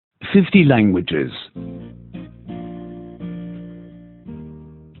50 languages.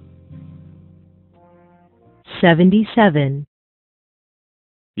 77.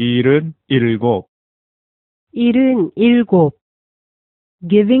 77. 77.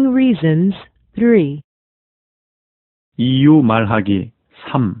 Giving reasons 3. 이유 말하기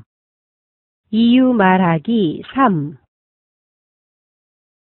 3. 이유 말하기 3.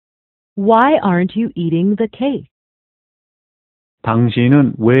 Why aren't you eating the cake?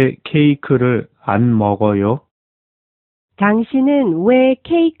 당신은 왜 케이크를 안 먹어요? 당신은 왜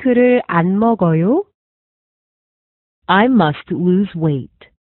케이크를 안 먹어요? I must lose weight.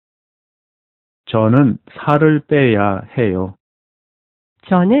 저는 살을 빼야 해요.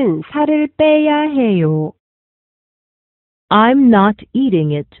 저는 살을 빼야 해요. I'm not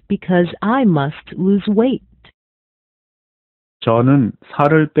eating it because I must lose weight. 저는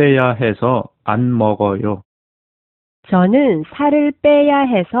살을 빼야 해서 안 먹어요. 저는 살을 빼야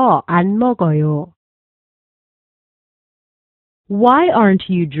해서 안 먹어요. Why aren't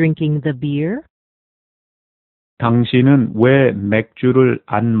you drinking the beer? 당신은 왜 맥주를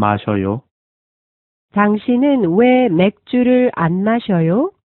안 마셔요? 당신은 왜 맥주를 안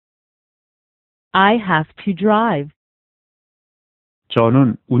마셔요? I have to drive.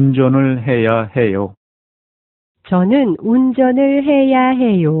 저는 운전을 해야 해요. 저는 운전을 해야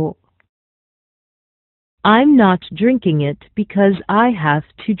해요. I'm not drinking it because I have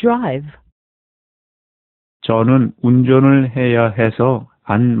to drive. 저는 운전을 해야 해서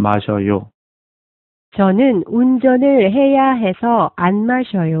안 마셔요. 저는 운전을 해야 해서 안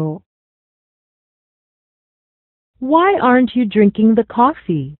마셔요. Why aren't you drinking the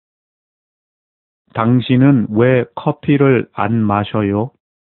coffee? 당신은 왜 커피를 안 마셔요?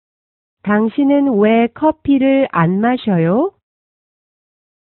 당신은 왜 커피를 안 마셔요?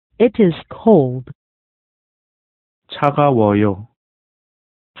 It is cold. 차가워요.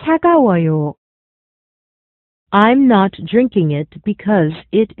 차가워요. I'm not drinking it because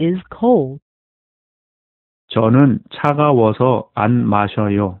it is cold. 저는 차가워서 안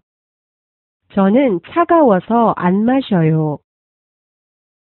마셔요. 저는 차가워서 안 마셔요.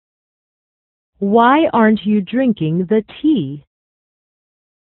 Why aren't you drinking the tea?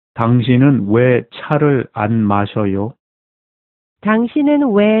 당신은 왜 차를 안 마셔요?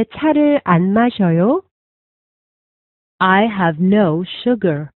 당신은 왜 차를 안 마셔요? I have no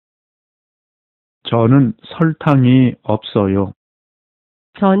sugar. 저는 설탕이 없어요.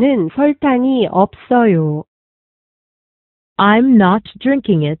 저는 설탕이 없어요. I'm not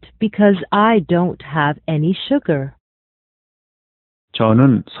drinking it because I don't have any sugar.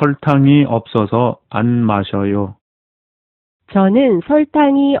 저는 설탕이 없어서 안 마셔요. 저는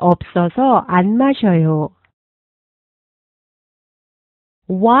설탕이 없어서 안 마셔요.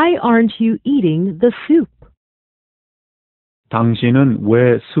 Why aren't you eating the soup? 당신은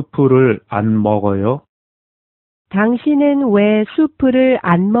왜 스프를 안 먹어요? 당신은 왜 수프를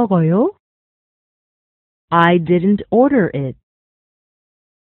안 먹어요? I didn't order it.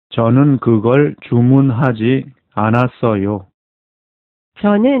 저는 그걸 주문하지 않았어요.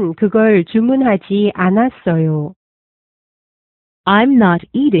 저는 그걸 주문하지 않았어요. I'm not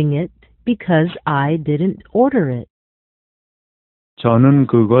eating it because I didn't order it. 저는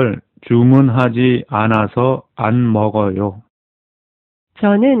그걸 주문하지 않아서 안 먹어요.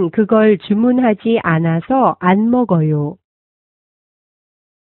 저는 그걸 주문하지 않아서 안 먹어요.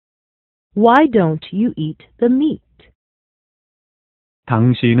 Why don't you eat the meat?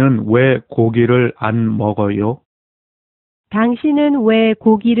 당신은 왜 고기를 안 먹어요? 당신은 왜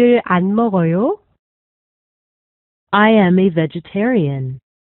고기를 안 먹어요? I am a vegetarian.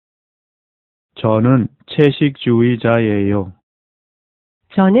 저는 채식주의자예요.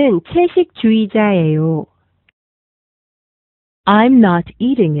 저는 채식주의자예요. I'm not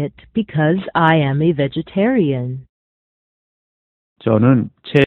eating it because I am a vegetarian. 저는